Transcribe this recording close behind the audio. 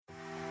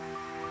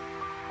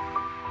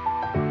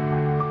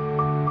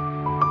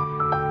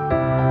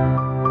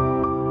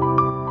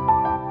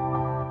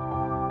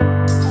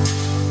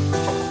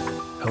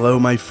Hello,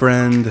 my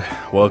friend.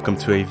 Welcome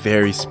to a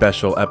very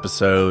special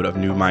episode of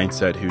New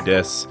Mindset Who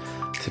Dis.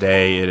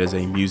 Today, it is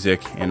a music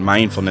and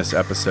mindfulness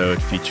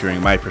episode featuring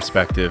my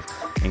perspective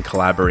in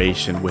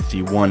collaboration with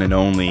the one and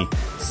only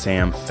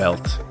Sam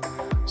Feldt.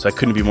 So I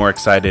couldn't be more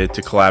excited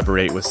to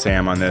collaborate with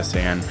Sam on this,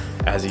 and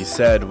as he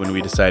said when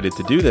we decided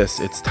to do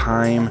this, it's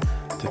time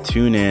to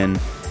tune in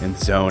and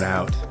zone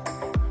out.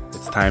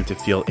 It's time to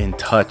feel in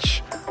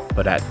touch,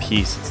 but at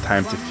peace. It's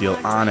time to feel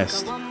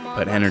honest,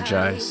 but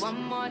energized.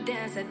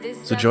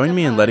 So join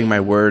me in letting my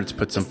words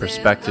put some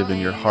perspective in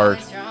your heart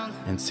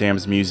and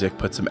Sam's music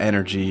put some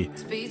energy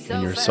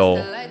in your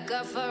soul.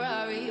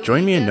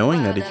 Join me in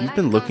knowing that if you've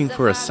been looking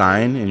for a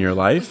sign in your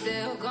life,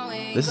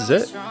 this is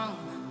it.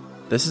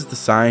 This is the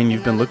sign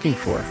you've been looking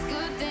for.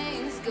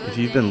 If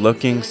you've been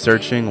looking,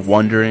 searching,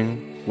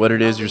 wondering what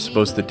it is you're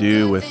supposed to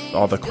do with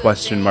all the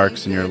question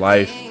marks in your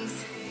life,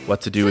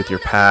 what to do with your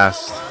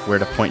past, where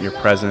to point your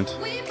present,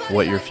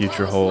 what your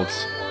future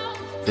holds,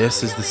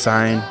 this is the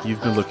sign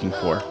you've been looking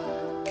for.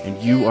 And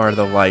you are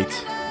the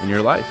light in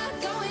your life.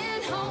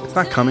 It's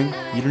not coming.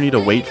 You don't need to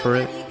wait for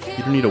it.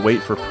 You don't need to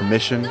wait for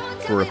permission,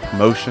 for a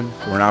promotion,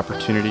 for an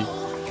opportunity.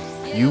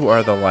 You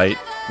are the light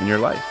in your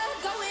life.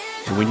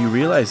 And when you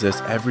realize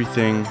this,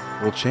 everything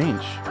will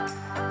change.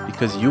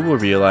 Because you will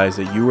realize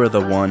that you are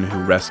the one who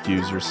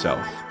rescues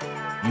yourself.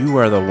 You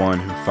are the one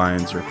who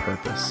finds your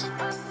purpose.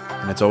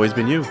 And it's always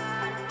been you.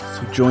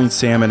 So join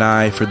Sam and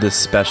I for this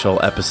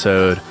special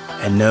episode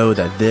and know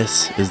that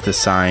this is the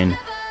sign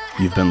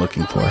you've been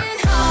looking for.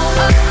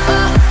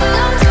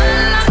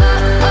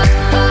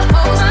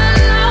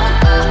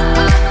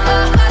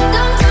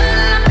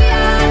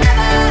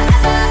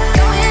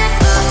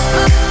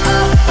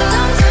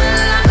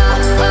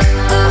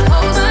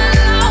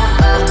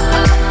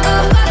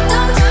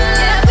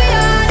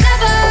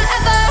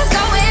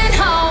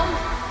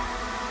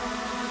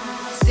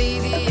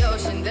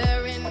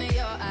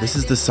 This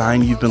is the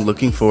sign you've been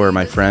looking for,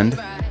 my friend.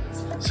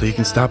 So you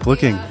can stop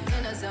looking.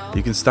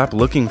 You can stop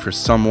looking for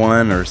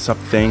someone or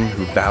something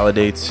who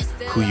validates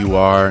who you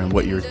are and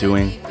what you're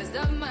doing.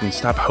 You can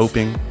stop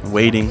hoping and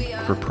waiting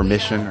for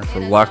permission or for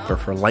luck or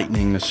for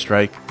lightning to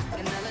strike.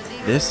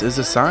 This is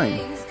a sign,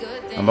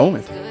 a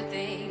moment,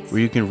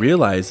 where you can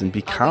realize and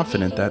be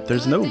confident that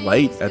there's no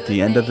light at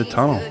the end of the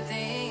tunnel.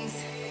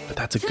 But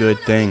that's a good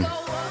thing.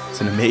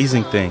 It's an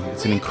amazing thing.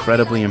 It's an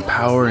incredibly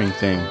empowering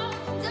thing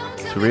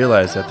to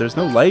realize that there's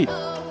no light.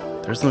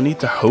 There's no need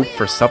to hope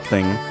for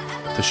something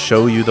to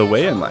show you the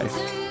way in life.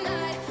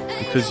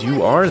 Because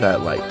you are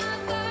that light.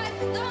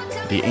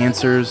 The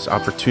answers,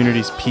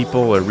 opportunities,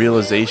 people, or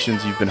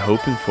realizations you've been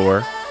hoping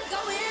for,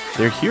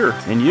 they're here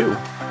in you.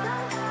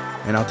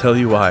 And I'll tell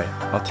you why.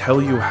 I'll tell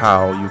you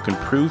how you can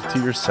prove to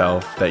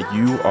yourself that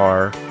you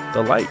are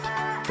the light.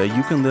 That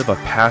you can live a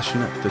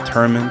passionate,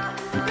 determined,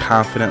 and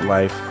confident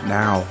life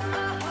now.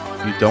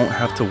 You don't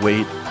have to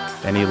wait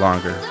any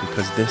longer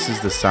because this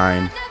is the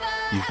sign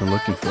you've been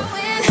looking for.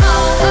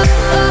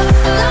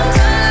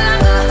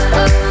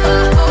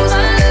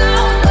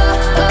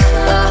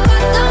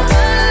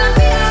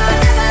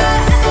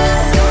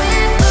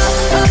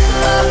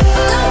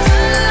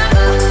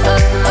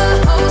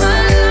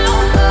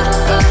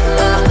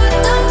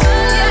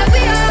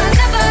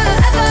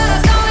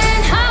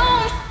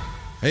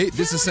 Hey,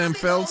 this is Sam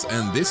Feldt,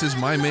 and this is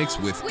my mix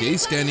with Gay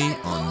Scanny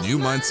on New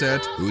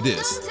Mindset Who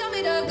Dis.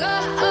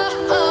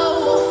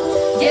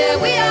 Yeah,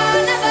 we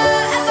are never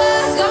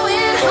ever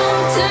going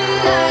home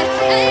tonight.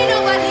 Ain't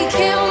nobody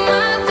kill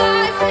my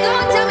vibe.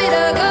 Don't tell me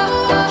to go.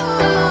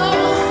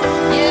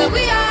 Yeah,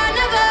 we are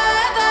never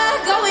ever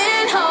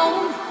going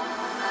home.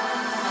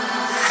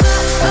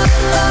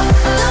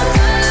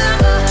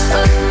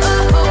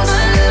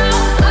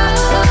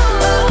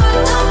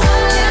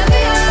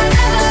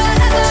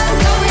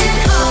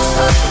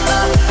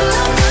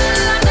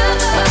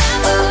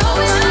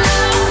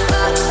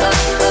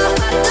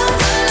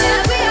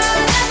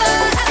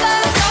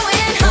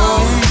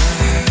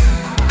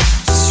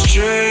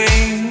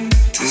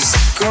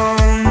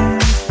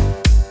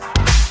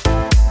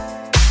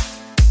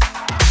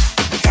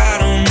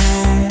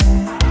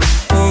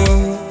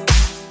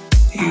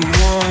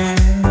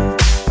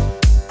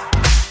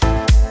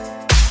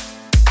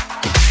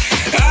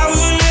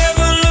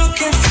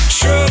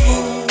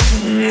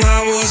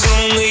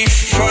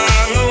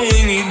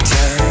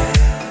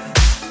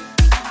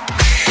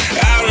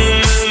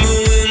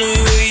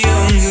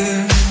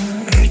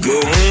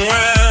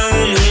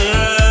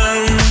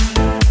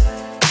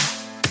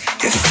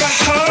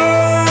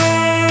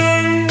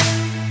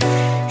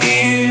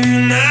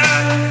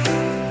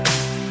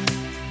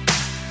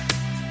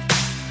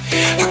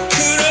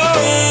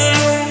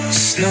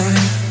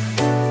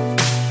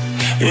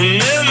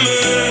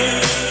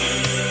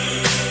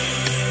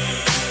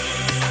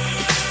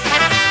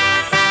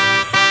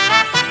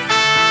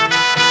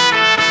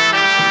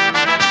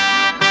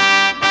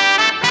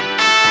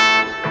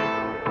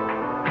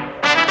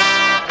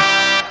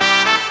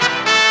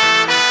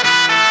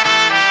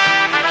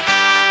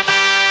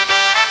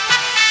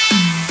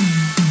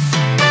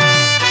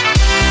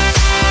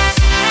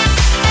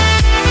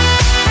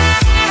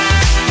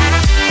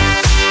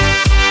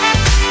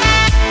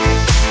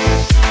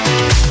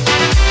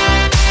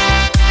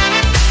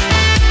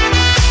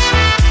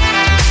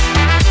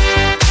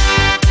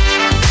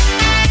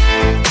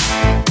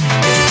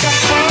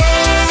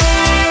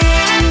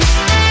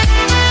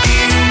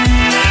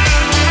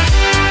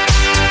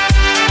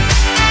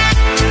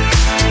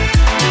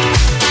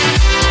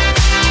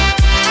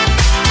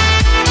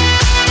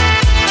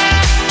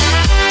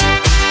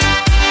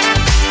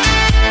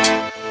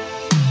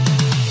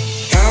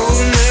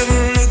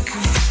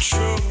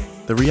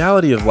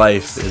 reality of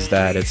life is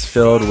that it's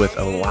filled with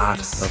a lot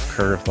of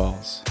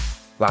curveballs.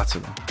 Lots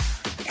of them.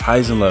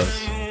 Highs and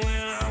lows.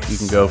 You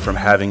can go from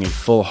having a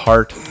full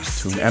heart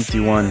to an empty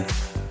one,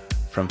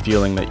 from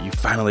feeling that you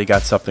finally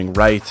got something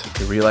right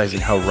to realizing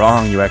how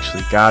wrong you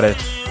actually got it,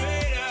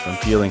 from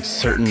feeling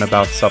certain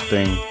about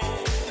something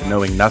to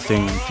knowing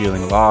nothing and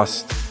feeling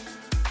lost,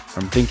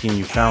 from thinking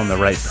you found the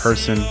right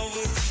person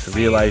to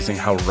realizing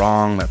how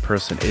wrong that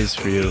person is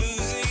for you.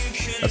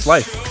 That's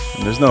life,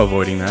 and there's no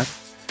avoiding that.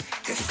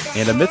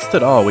 And amidst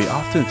it all, we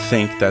often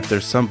think that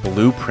there's some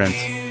blueprint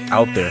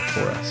out there for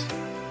us.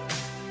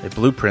 A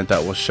blueprint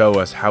that will show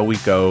us how we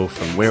go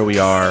from where we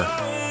are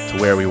to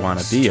where we want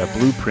to be. A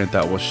blueprint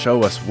that will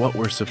show us what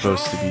we're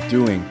supposed to be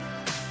doing.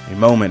 A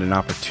moment, an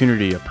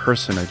opportunity, a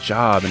person, a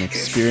job, an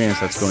experience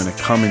that's going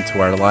to come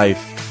into our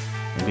life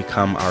and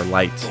become our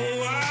light.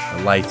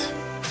 A light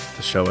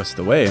to show us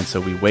the way. And so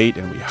we wait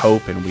and we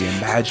hope and we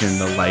imagine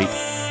the light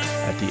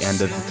at the end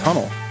of the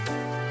tunnel.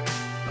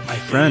 But my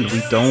friend,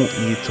 we don't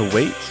need to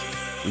wait.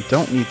 We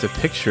don't need to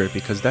picture it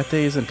because that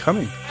day isn't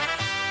coming.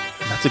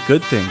 And that's a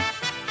good thing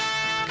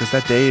because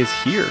that day is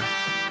here.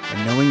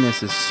 And knowing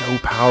this is so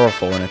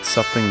powerful and it's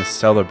something to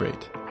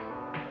celebrate.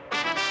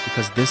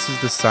 Because this is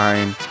the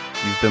sign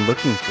you've been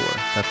looking for,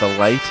 that the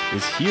light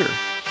is here.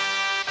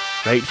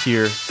 Right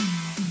here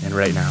and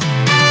right now.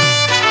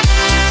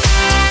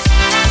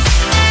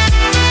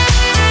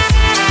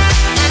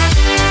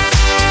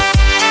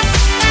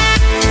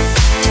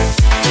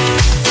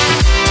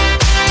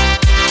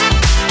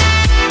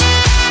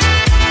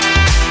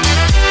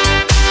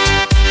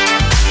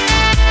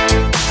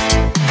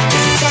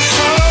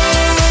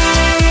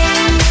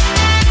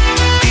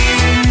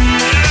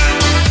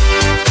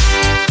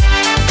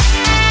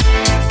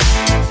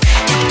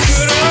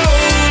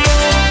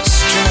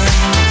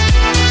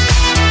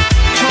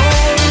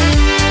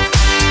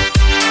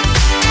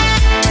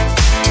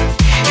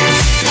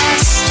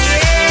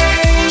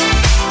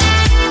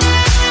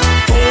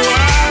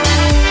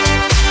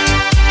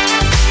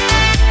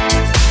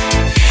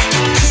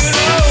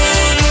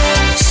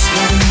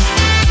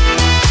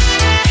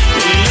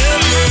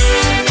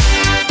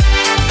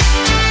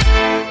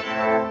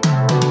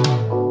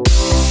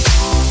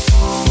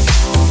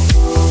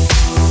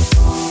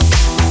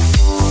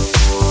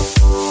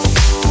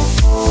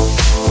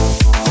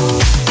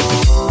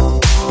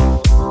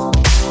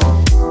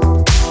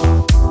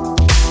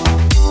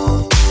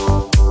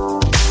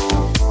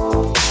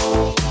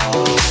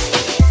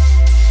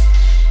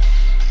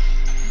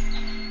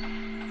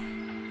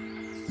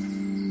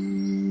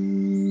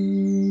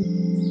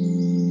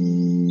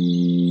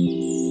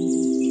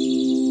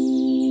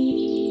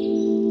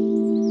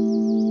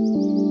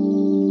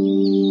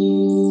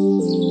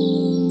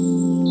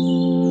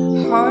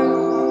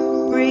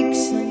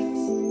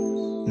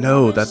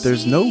 Know that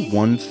there's no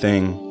one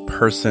thing,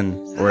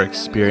 person, or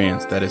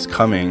experience that is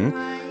coming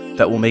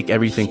that will make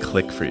everything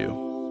click for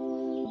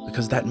you.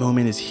 Because that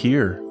moment is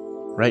here,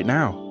 right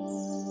now.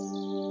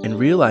 And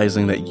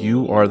realizing that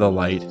you are the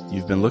light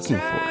you've been looking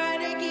for.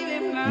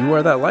 You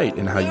are that light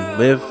in how you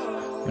live,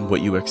 and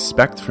what you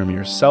expect from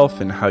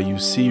yourself, and how you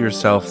see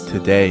yourself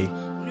today,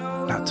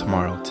 not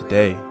tomorrow,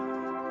 today.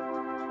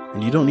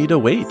 And you don't need to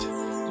wait.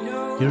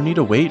 You don't need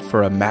to wait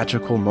for a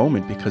magical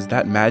moment because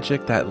that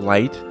magic, that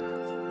light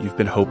you've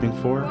been hoping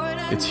for,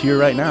 it's here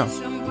right now.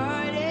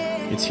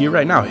 It's here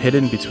right now,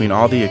 hidden between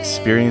all the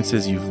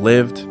experiences you've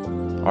lived,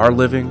 are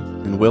living,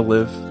 and will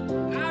live.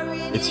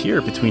 It's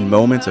here between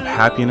moments of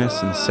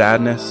happiness and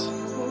sadness,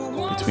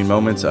 between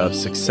moments of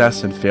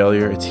success and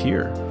failure. It's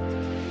here.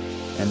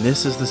 And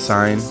this is the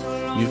sign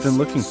you've been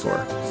looking for,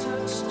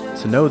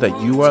 to know that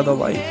you are the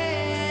light.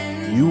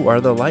 You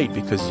are the light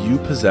because you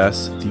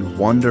possess the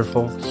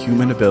wonderful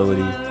human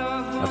ability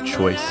of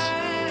choice.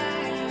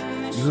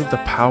 You have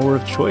the power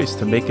of choice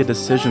to make a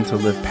decision to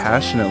live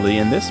passionately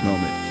in this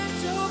moment,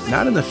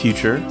 not in the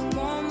future,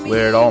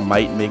 where it all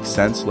might make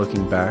sense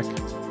looking back,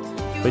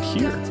 but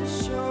here.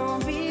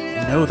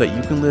 And know that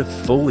you can live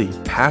fully,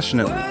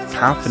 passionately,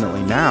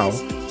 confidently now,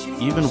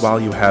 even while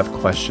you have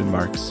question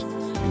marks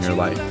in your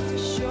life.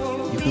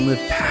 You can live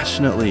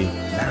passionately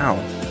now,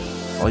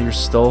 while you're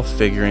still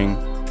figuring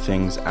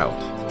things out.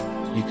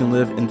 You can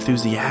live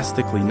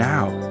enthusiastically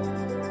now.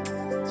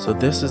 So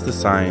this is the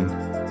sign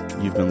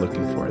you've been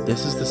looking for.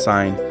 This is the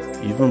sign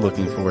you've been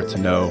looking for to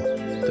know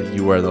that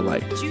you are the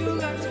light. You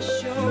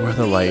are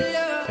the light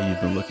that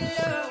you've been looking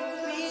for.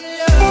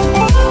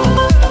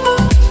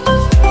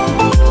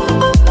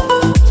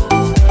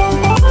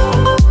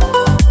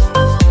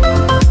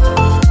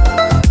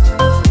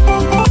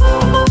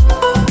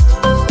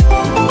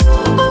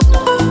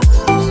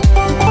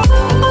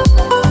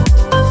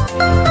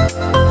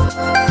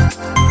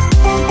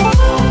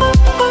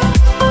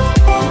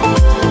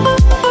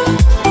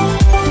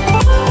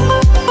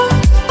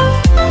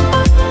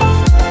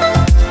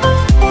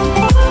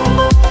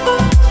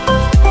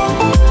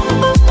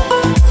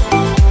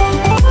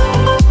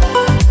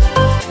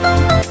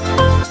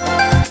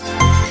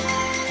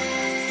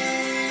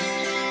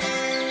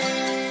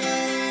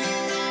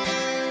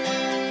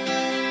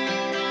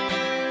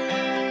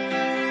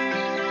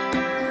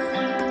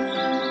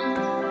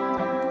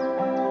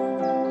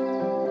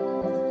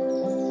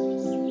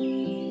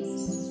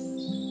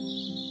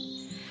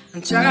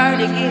 I'm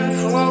tired of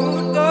getting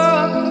caught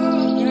up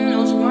in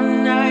those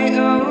one night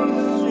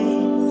affairs.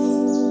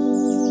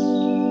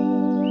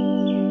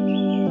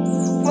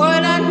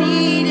 What I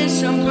need is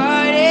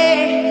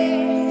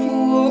somebody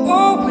who will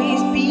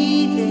always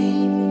be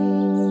there.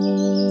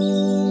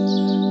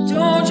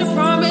 Don't you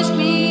promise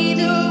me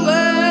the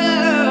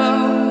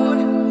world,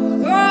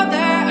 all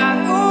that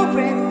I've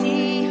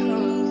already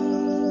heard.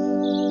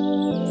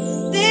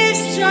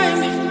 This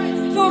time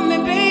for me,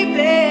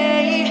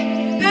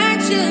 baby,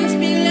 actions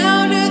be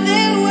louder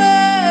than words.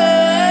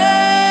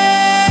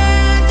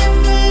 If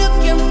you're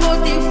looking for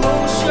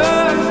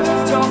devotion,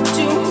 talk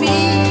to me.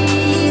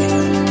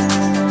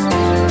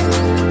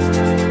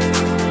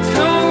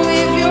 Come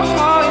with your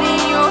heart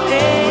in your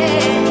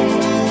head,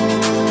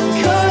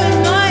 'cause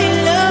my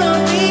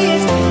love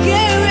is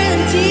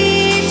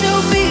guaranteed. So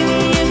baby,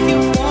 if you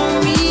want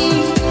me,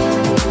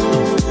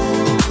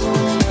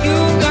 you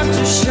got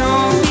to show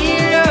me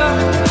love.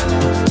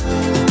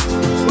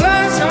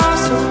 Words are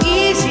so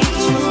easy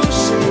to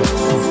say,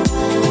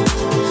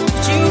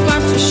 but you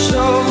got to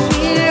show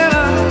me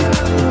love.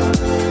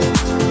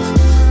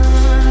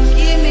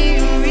 Give me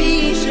a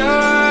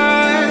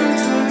reason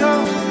to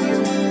love you.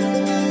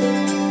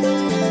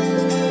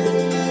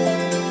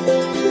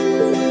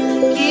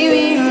 Give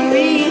me a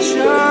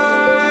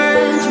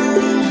reason to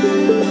be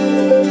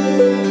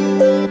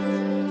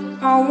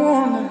a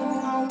woman.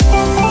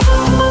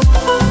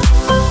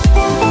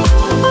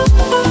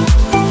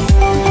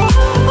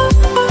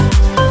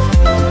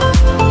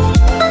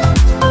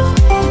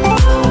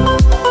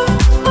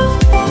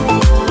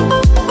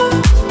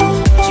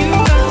 You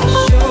got to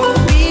show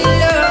me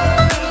love.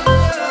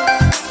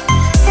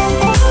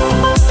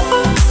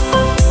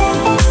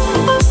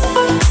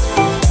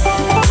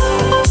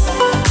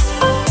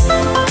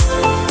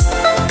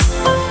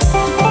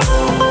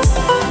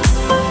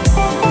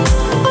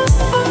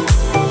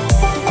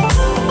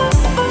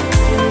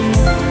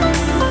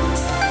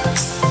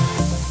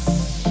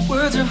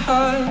 Words are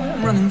hard,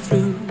 I'm running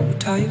through a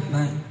tired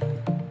mind.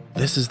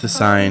 This is the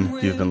sign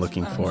you've been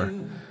looking for.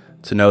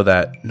 To know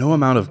that no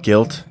amount of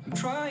guilt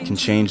can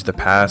change the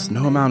past,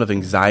 no amount of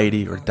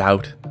anxiety or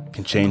doubt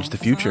can change the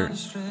future.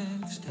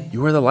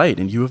 You are the light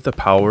and you have the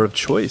power of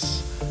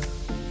choice.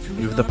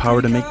 You have the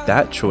power to make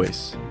that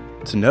choice.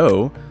 To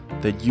know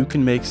that you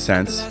can make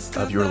sense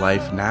of your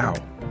life now.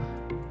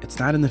 It's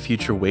not in the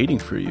future waiting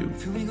for you.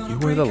 You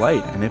are the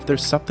light, and if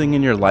there's something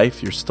in your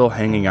life you're still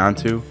hanging on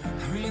to,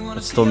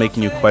 that's still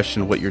making you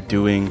question what you're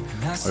doing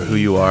or who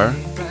you are,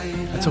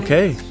 that's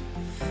okay.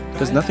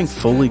 Because nothing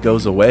fully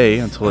goes away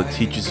until it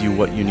teaches you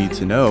what you need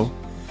to know.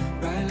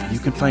 You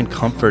can find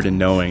comfort in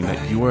knowing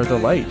that you are the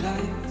light,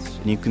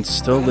 and you can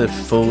still live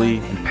fully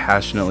and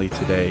passionately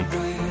today,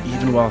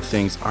 even while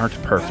things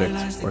aren't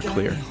perfect or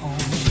clear.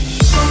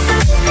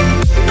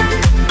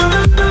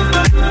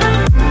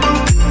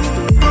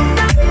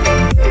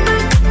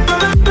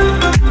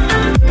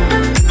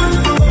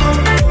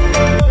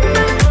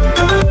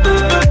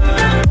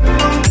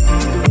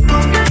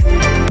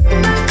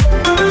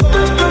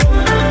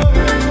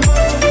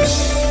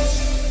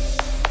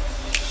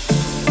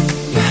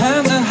 Your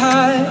hands are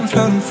high, I'm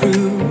floating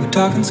through a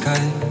darkened sky.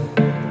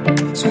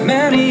 So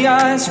many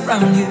eyes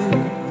around you.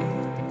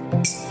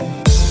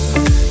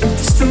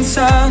 Distant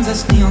sounds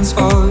as neon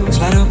sparks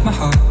light up my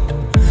heart.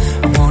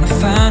 I wanna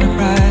find it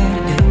right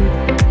today.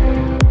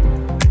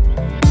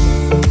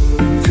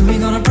 Feel we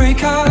gonna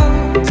break out.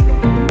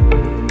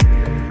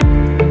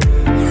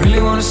 I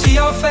really wanna see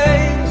your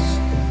face.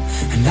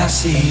 And I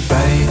see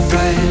bright,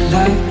 bright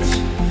lights.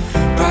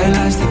 Bright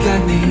lights that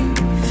got me.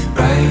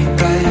 Bright,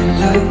 bright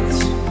lights.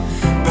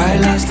 Bright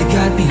lights that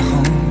got me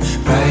home.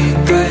 Bright,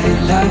 bright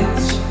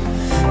lights.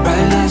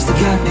 Bright lights that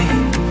got me.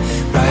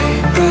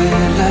 Bright,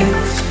 bright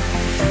lights.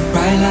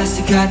 Bright lights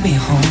that got me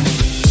home.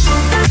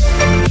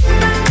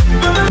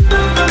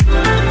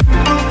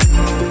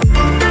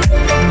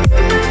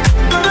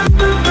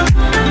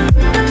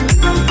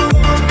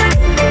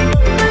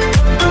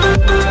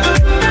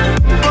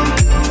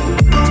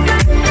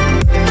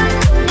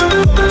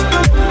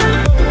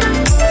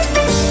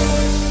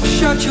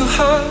 Shut your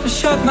heart,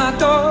 shut my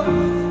door.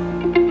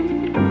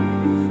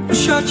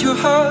 Shut your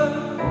heart.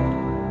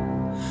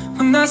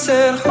 When I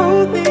said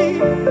hold me.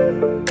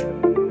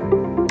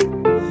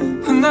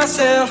 When I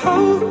said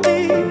hold me.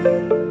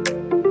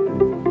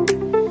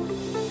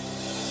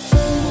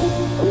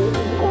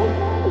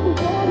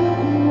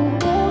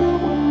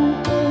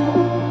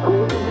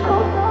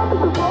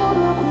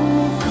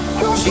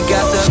 She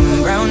got the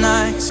brown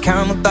eyes,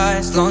 caramel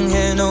thighs, long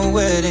hair, no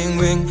wedding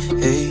ring.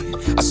 Hey,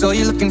 I saw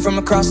you looking from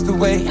across the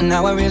way, and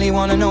now I really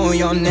wanna know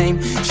your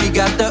name. She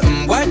got the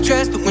white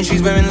dress, but when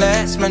she's wearing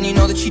less, man, you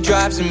know that she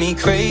drives me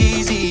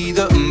crazy.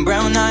 The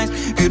brown eyes,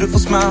 beautiful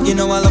smile, you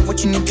know I love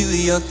watching you do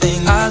your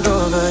thing. I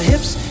love her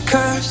hips,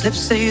 curves, lips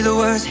say the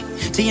words.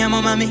 Te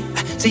amo mami,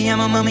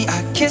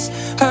 I kiss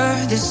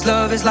her. This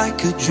love is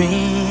like a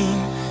dream.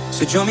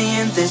 So join me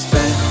in this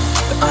bed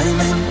that I'm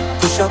in.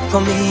 Push up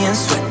on me and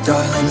sweat,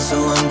 darling. So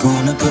I'm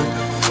gonna put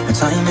my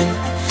time in.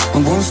 I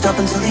won't stop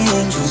until the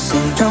angels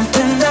sing. Jump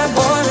in that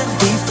water,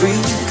 be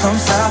free. Come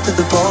south of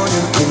the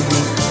border with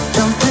me.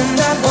 Jump in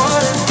that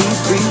water, be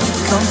free.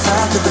 Come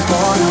south of the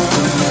border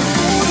with me.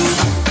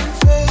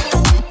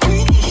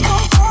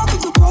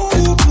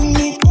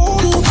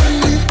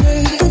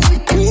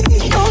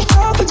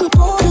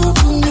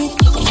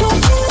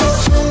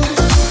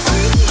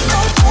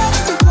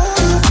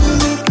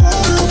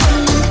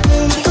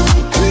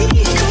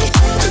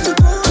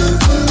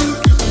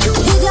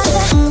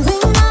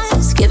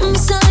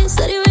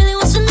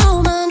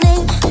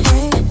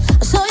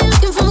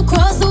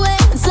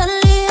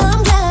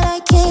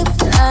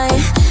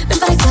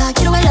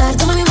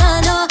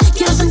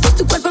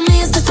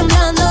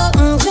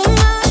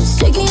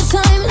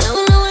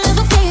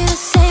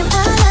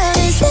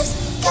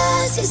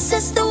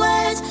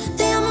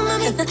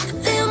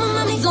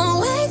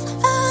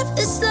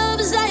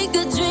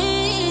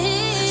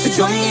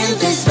 Join me in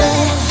this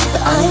bed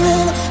that I'm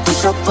in.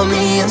 Push up on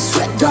me and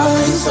sweat,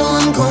 darling. So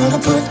I'm gonna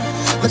put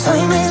my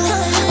time in.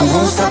 I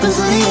won't stop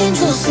until the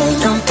angels say,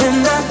 jump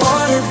in that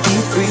water, be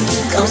free.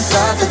 Come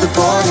south of the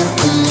border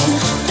with me.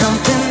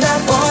 Jump in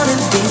that water,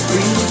 be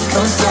free.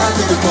 Come south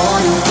of the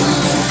border with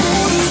me.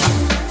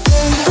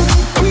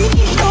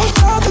 Come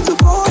south of the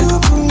border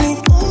with me.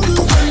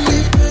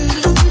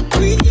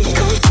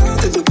 Come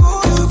south of the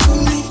border with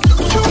me.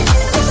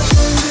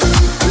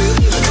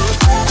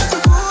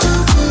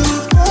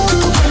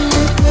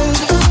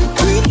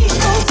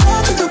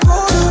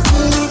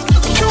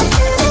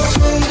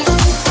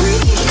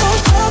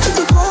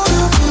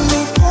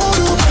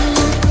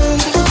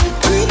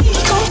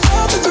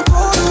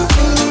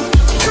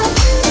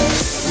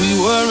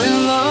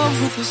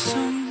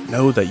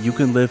 Know that you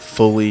can live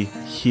fully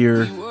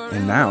here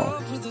and now.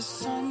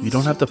 You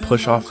don't have to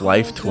push off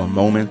life to a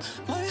moment,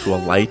 to a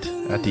light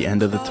at the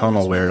end of the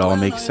tunnel where it all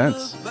makes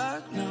sense.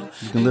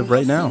 You can live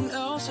right now.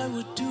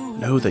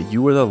 Know that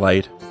you are the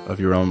light of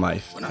your own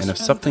life, and if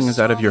something is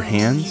out of your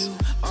hands,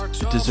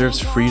 it deserves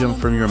freedom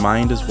from your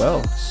mind as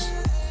well.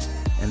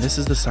 And this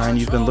is the sign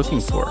you've been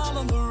looking for.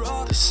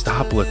 To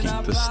stop looking,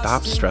 to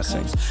stop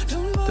stressing,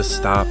 to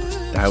stop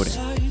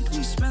doubting.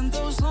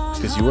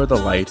 Because you are the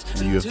light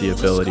and you have the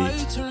ability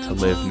to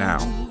live now,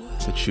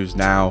 to choose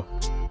now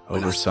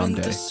over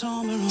someday. I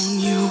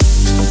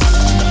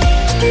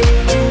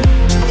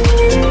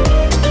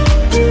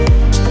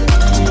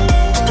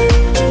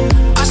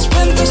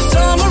spent the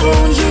summer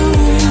on you.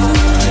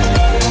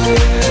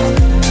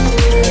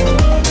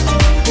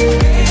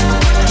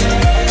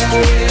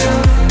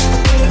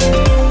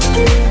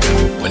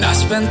 When I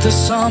spent the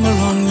summer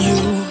on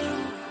you.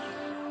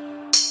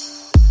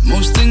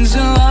 Most things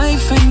in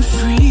life ain't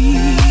free.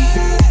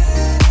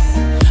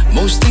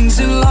 Most things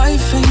in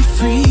life ain't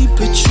free,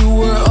 but you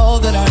were all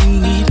that I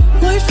need.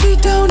 My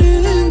feet down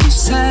in the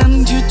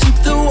sand, you took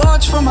the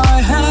watch from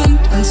my hand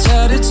and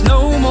said it's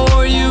no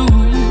more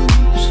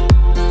use.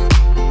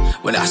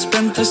 When I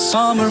spent the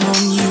summer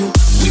on you,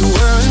 we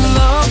were in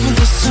love with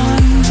the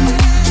sun.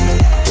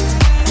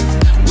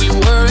 We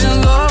were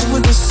in love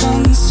with the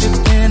sun,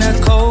 sipping a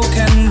Coke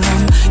and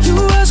rum. You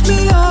asked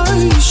me, are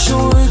you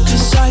sure?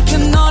 'Cause I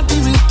cannot be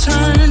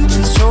returned,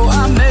 and so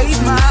I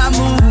made my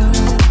move.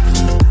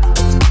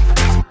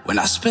 When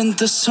I spent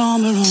the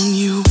summer on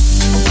you.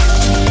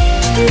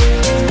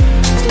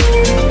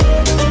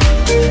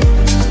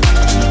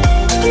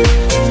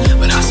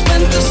 When I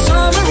spent the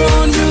summer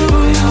on you.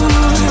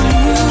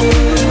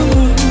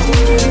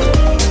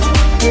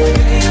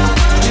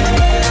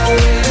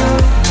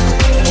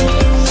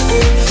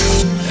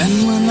 And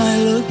when I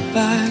look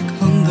back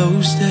on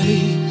those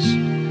days,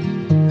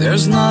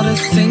 there's not a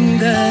thing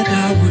that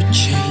I would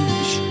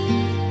change.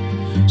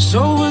 So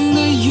when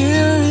the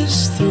year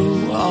is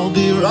through, I'll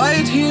be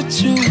right here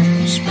to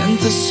spend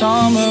the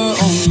summer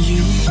on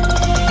you.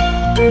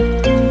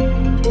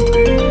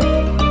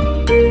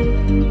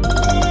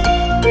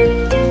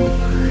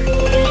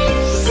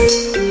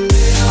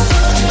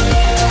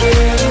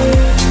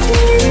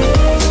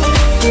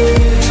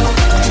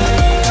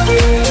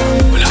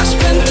 When I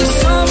spent the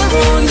summer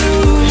on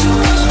you.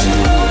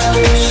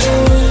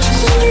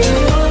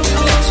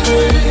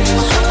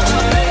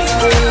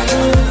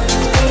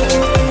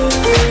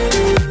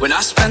 When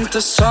I spent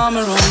the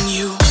summer on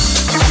you.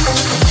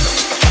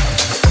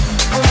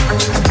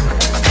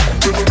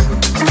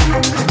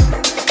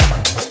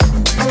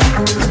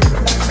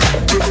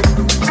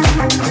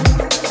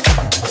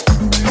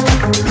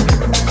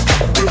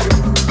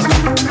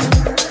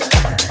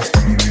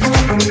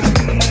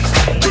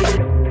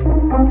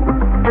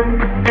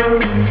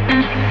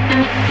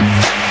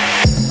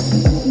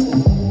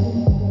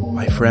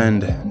 My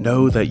friend,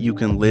 know that you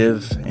can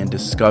live and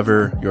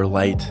discover your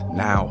light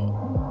now.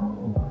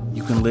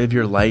 You can live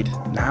your light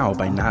now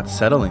by not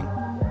settling,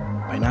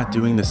 by not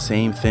doing the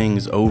same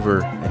things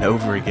over and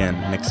over again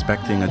and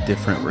expecting a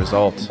different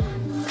result.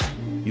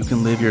 You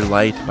can live your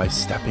light by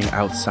stepping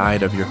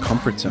outside of your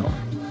comfort zone,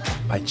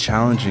 by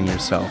challenging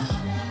yourself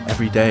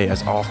every day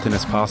as often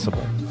as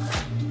possible.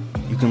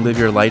 You can live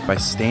your light by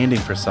standing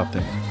for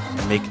something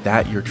and make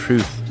that your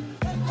truth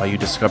while you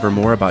discover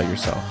more about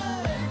yourself.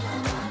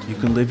 You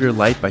can live your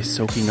life by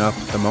soaking up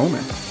the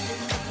moment,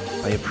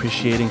 by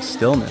appreciating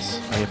stillness,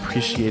 by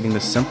appreciating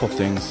the simple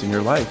things in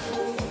your life.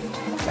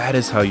 That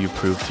is how you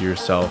prove to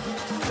yourself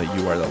that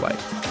you are the light.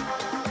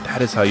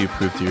 That is how you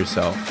prove to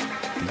yourself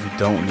that you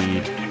don't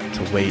need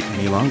to wait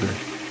any longer.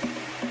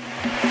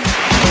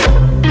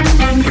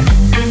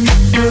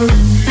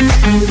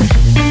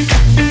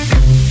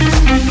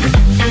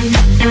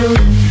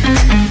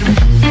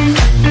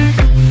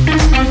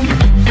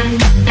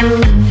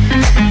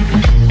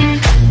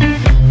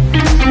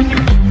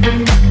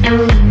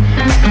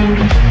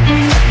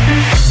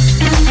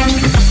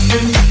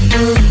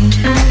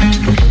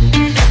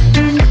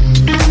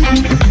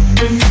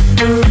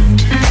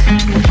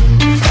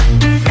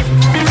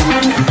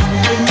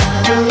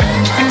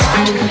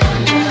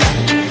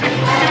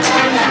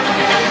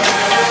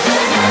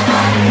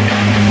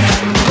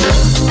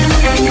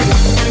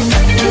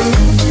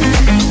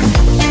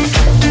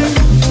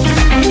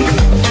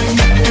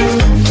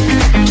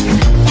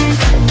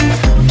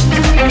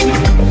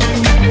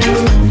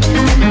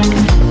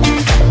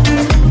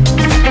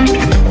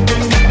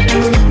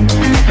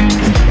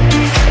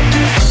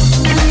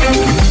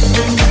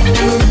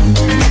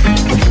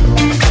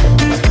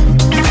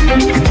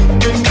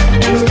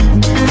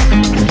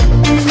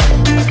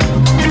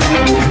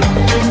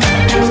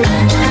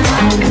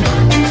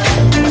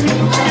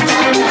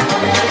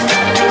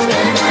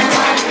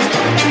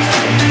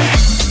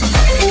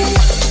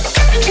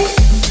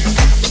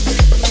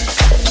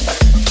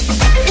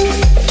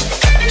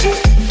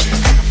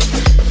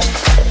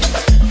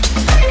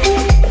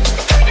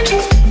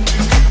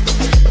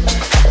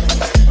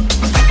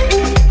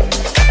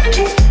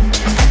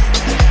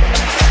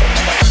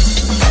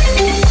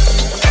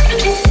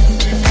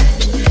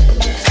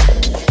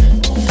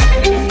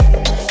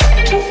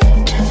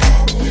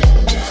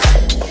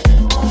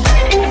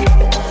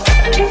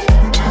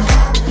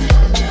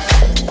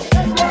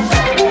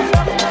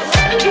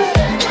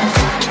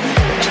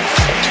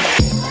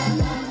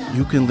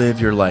 You can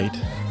live your light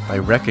by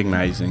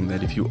recognizing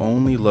that if you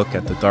only look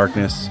at the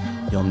darkness,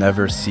 you'll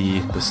never see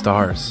the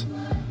stars.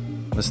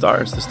 The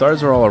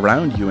stars are all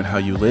around you in how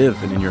you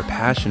live and in your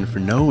passion for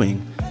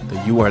knowing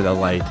that you are the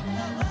light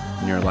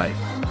in your life.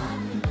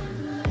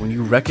 When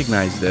you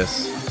recognize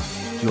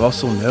this, you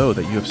also know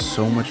that you have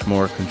so much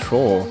more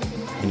control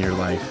in your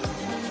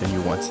life than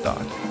you once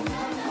thought.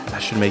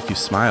 That should make you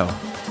smile.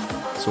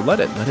 So let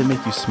it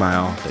make you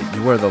smile that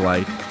you are the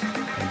light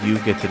and you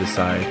get to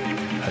decide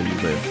how you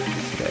live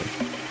today.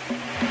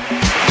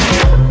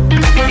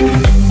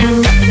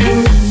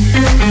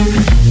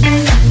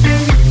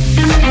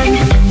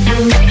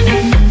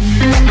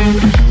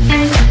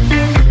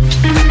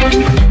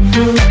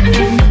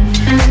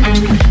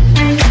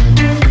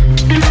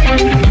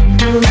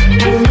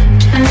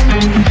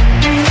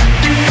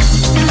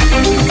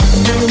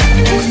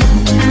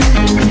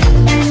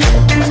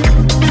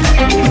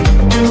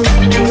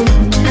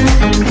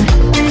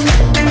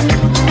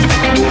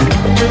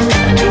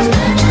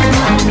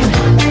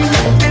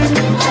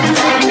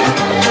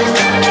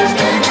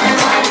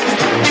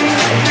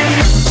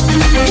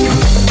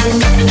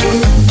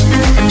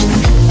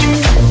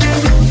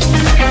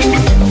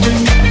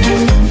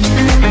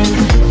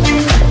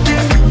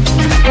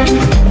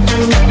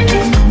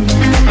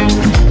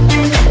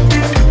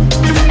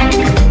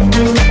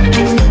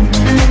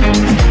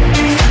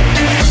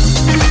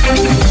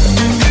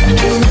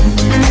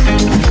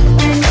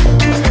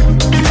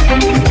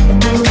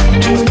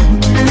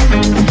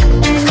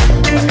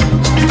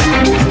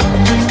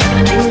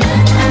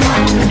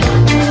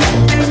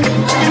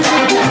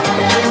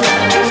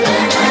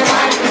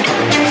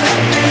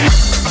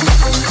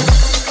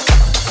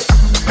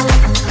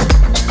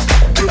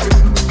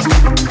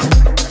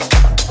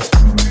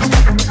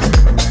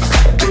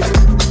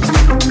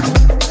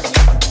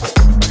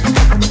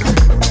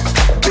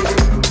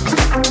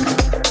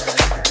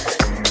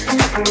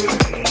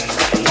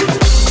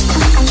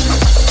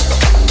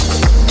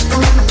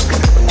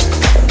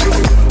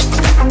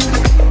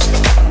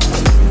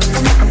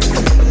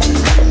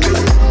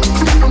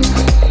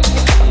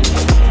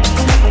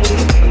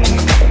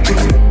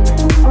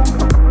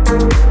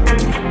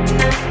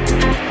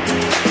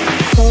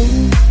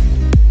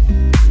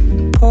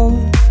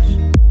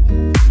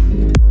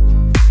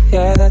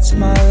 That's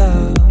my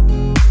love.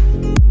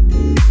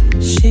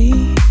 She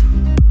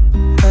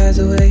has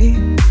a way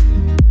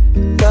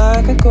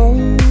like a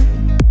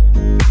ghost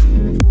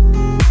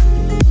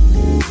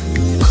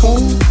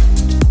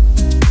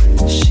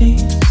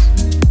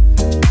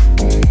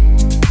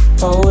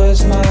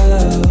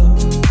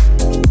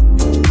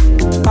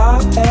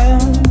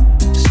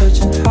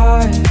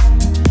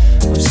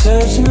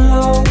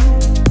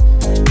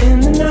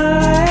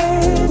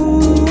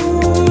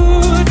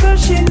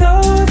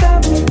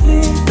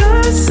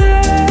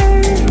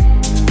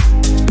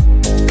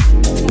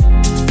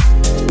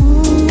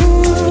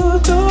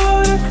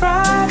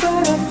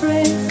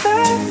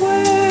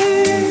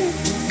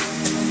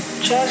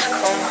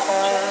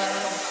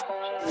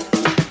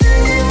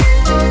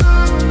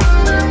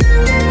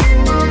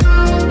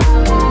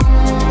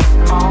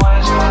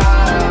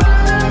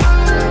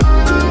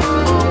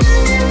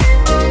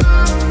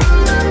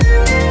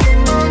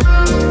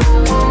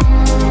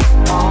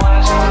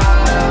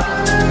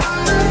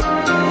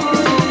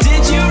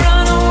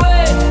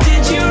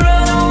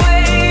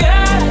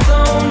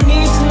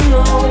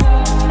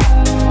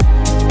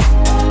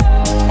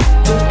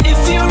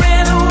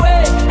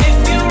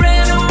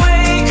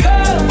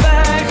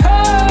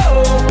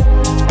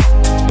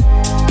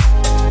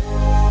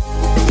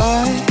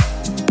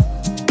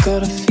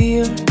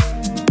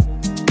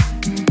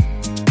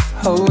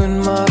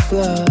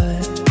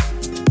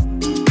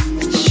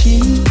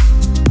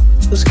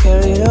was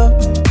carried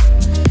up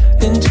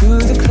into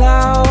the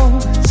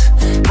clouds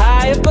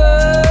high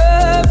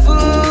above.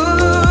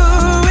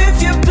 Ooh,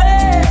 if you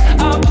play,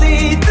 I'll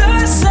bleed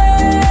the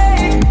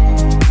same.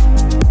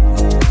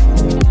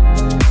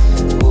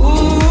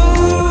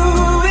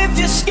 Ooh, if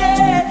you're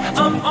scared,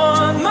 I'm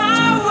on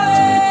my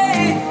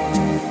way.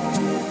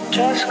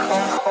 Just come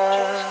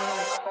home.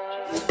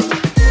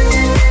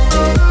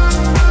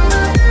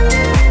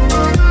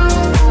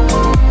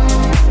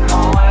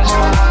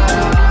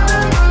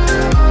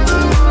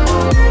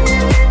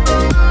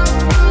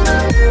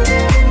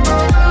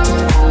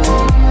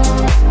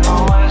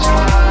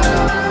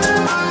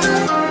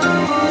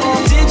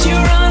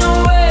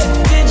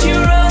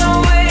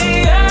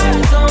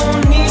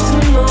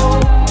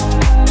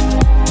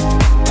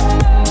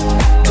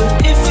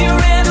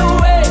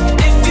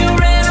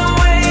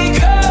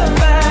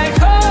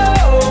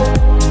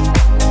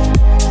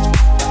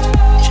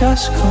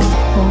 Just come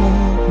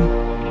home.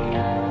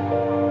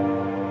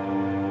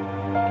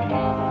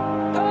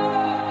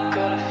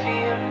 Got a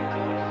fear,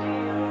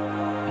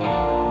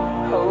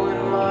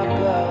 holding my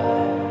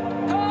blood.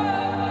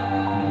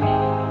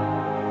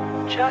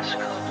 Just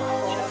come home.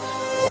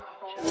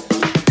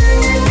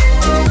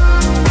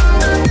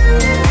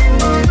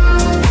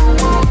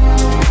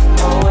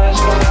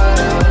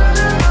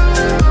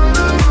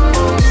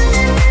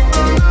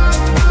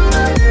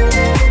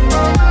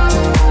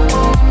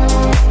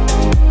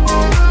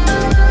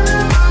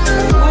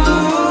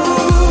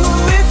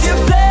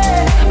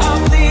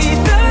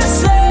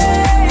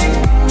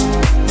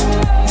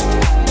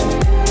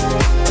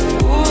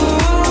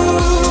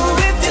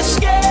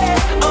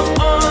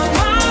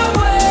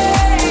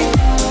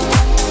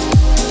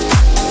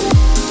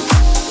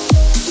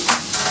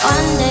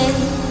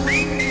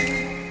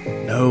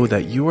 Know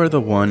that you are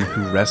the one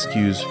who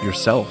rescues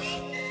yourself.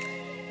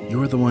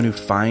 You are the one who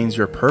finds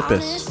your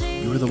purpose.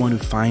 You are the one who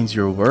finds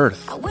your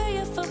worth,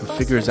 who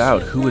figures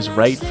out who is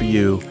right for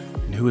you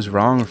and who is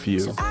wrong for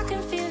you.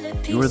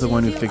 You are the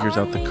one who figures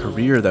out the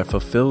career that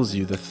fulfills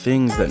you, the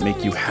things that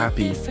make you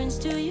happy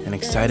and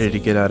excited to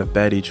get out of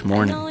bed each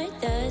morning.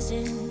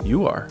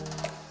 You are.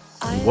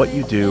 And what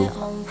you do,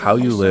 how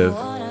you live,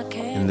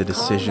 and the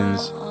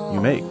decisions you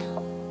make.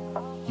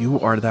 You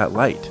are that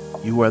light.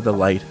 You are the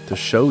light to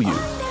show you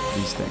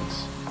these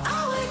things.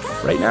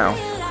 Right now,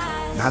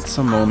 not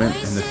some moment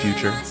in the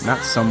future,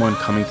 not someone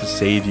coming to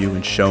save you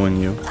and showing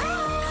you.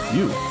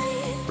 You,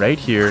 right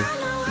here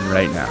and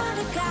right now.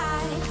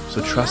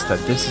 So trust that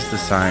this is the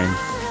sign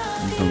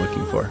you've been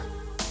looking for.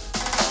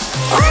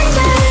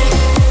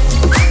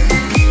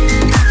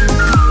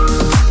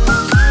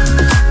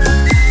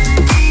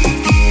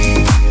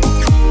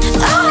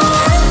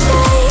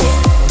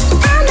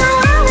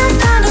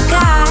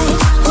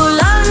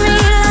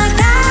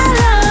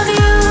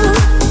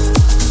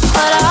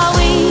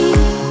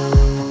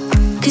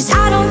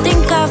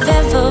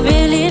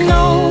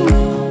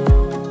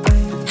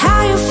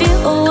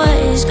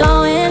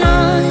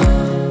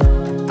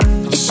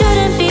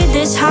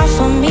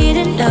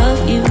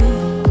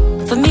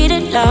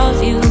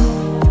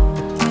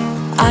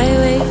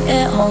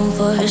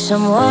 For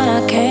someone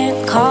I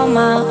can't call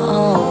my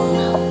own.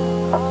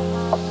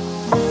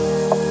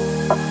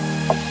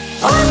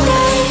 One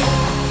day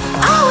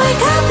I'll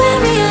wake up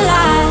and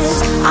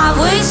realize I've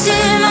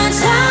wasted my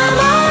time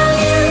on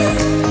you.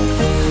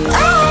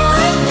 Oh,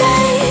 one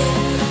day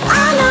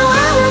I know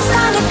I will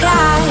find a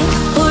guy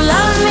who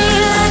loves me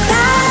like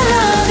I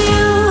love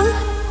you.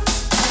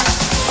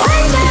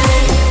 One day.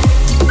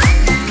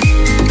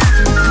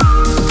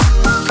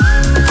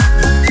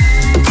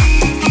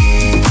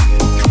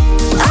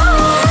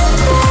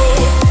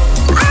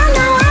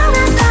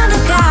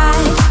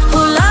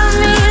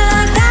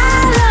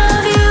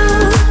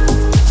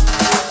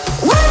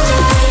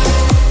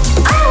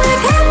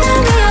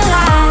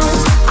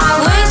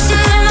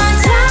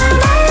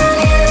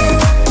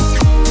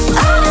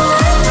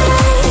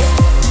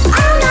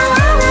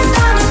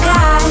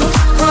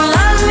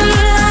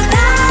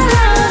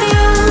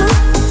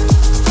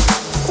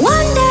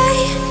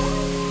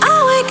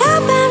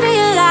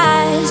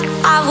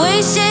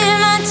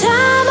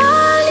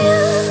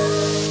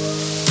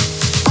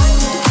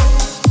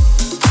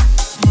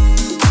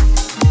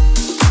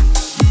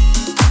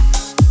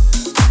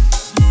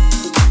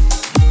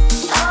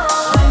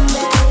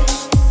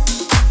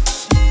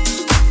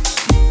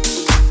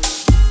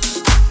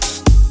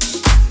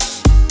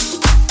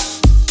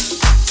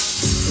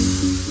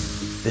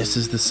 This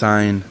is the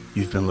sign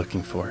you've been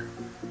looking for.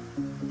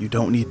 You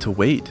don't need to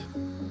wait.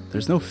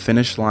 There's no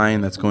finish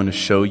line that's going to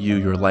show you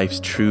your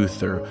life's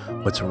truth or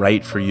what's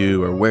right for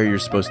you or where you're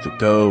supposed to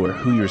go or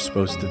who you're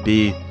supposed to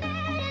be.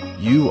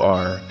 You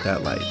are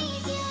that light.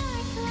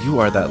 You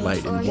are that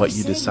light in what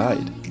you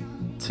decide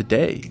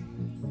today,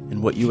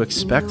 in what you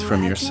expect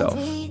from yourself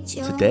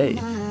today,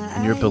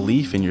 in your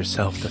belief in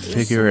yourself to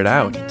figure it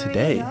out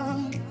today.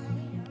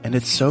 And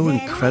it's so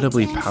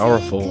incredibly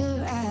powerful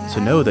to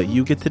know that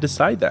you get to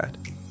decide that.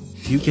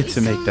 You get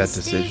to make that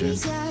decision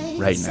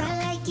right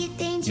now.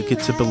 You get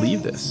to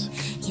believe this,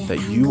 that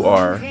you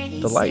are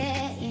the light.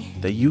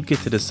 that you get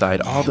to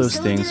decide all those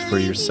things for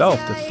yourself,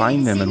 to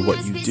find them in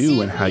what you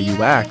do and how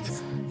you act,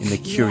 in the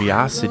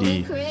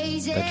curiosity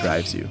that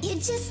drives you.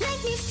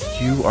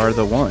 You are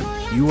the one.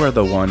 You are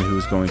the one who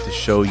is going to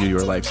show you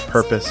your life's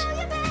purpose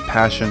and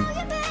passion,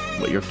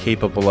 what you're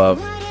capable of,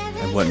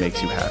 and what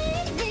makes you happy.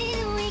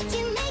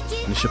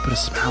 And it should put a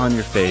smile on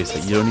your face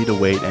that you don't need to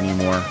wait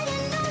anymore,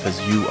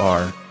 because you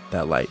are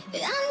that light.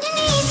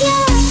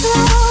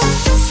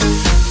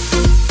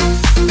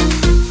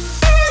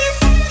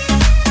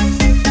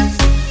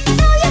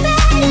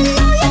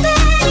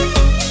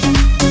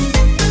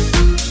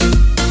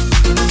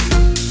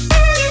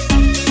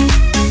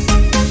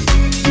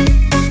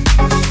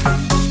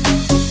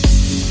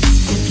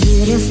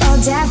 Beautiful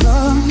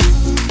devil,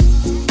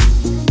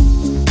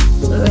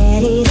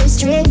 ready to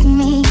strip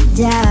me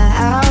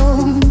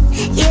down.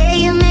 Yeah,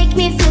 you make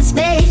me feel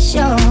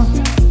special,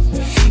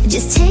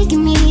 just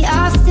taking me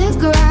off the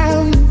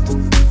ground.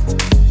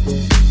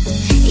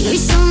 You're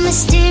so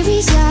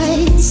mysterious,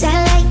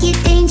 I like it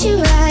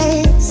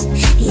dangerous.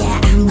 Yeah,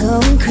 I'm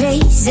going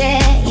crazy,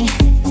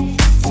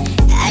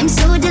 I'm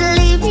so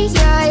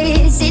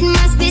delirious, it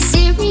must be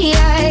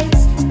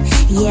serious.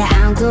 Yeah,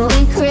 I'm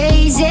going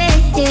crazy.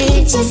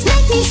 You just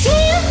make me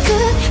feel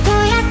good,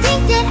 boy, I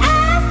think that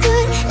I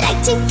would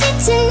like to get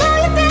to know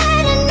you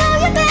better, know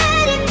you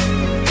better.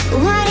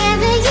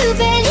 Whatever you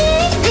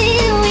believe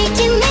in, we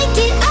can make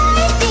it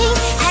our thing.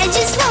 I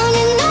just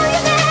wanna know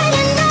you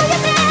better, know you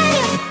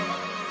better.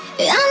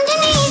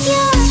 Underneath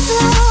your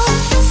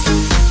clothes,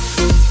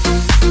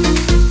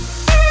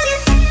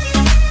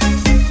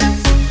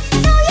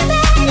 know you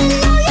better, know you better. Underneath your clothes, know you better,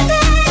 know you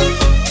better.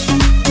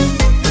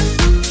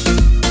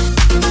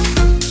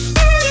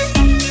 Whatever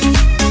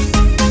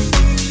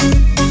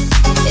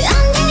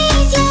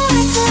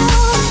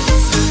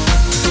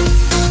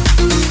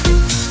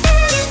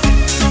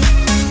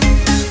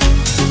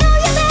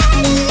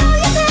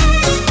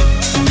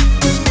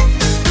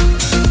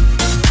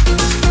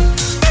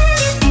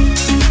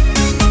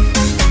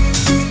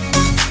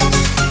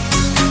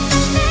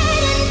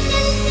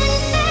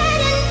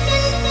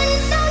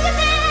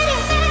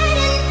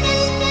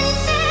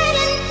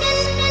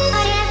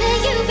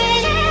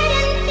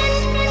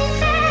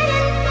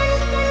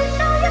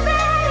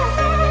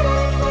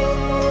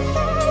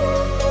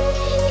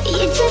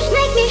You just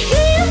make me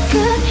feel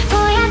good, boy,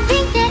 I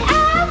think that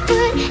I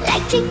would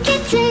like to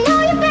get to know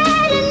you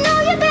better, know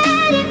you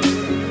better.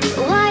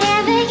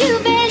 Whatever you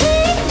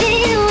believe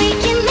in, we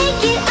can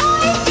make it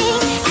our thing.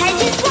 I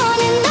just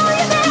wanna know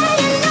you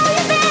better, know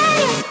you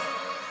better.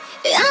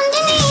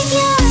 Underneath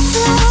your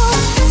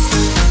clothes,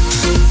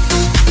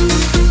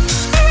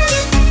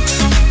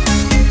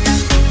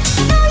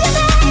 know you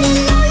better,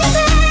 know you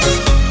better.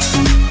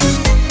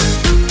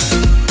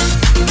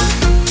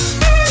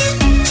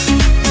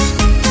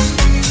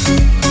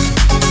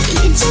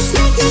 You just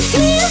make me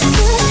feel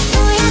good,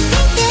 boy, I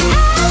think that I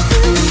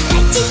would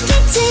like to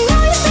get to know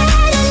you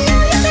better, know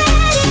you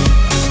better.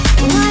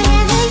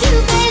 Whatever you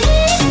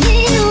believe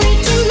in, we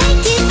can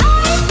make it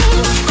our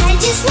thing. I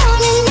just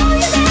wanna know you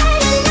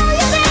better, know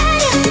you better.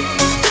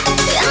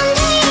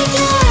 Underneath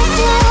your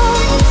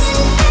clothes, know you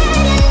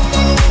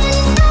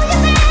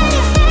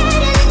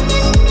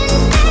better.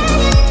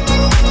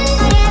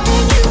 Whatever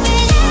you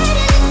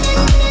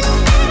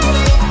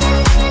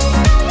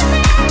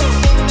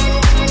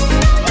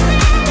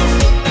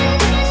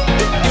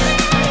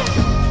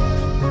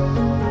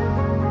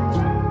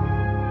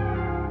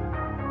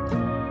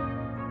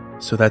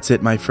So that's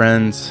it, my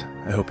friends.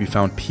 I hope you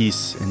found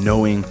peace in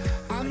knowing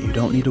that you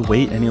don't need to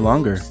wait any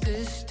longer.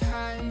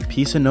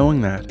 Peace in knowing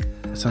that,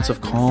 a sense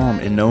of calm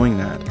in knowing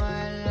that,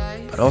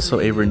 but also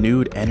a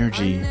renewed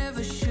energy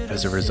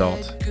as a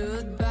result.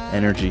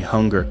 Energy,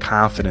 hunger,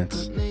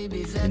 confidence,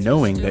 and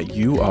knowing that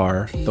you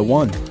are the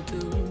one.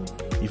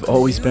 You've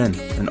always been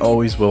and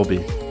always will be.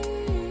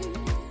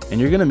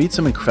 And you're going to meet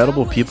some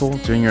incredible people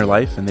during your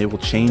life, and they will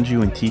change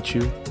you and teach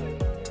you.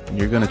 And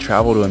you're going to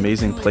travel to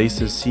amazing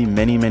places, see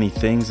many, many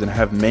things, and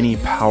have many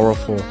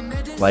powerful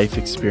life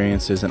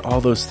experiences. And all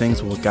those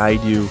things will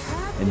guide you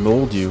and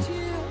mold you.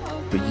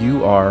 But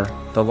you are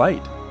the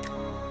light.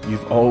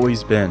 You've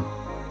always been.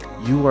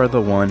 You are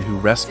the one who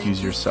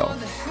rescues yourself,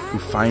 who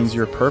finds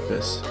your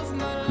purpose,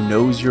 who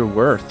knows your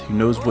worth, who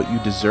knows what you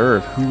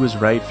deserve, who is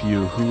right for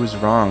you, who is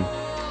wrong.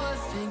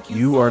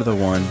 You are the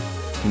one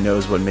who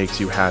knows what makes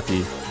you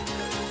happy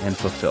and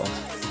fulfilled.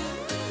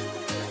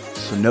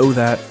 So know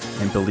that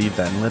and believe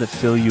that, and let it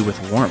fill you with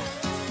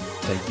warmth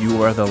that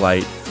you are the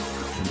light,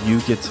 and you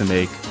get to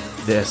make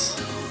this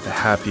the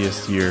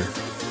happiest year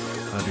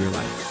of your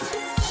life.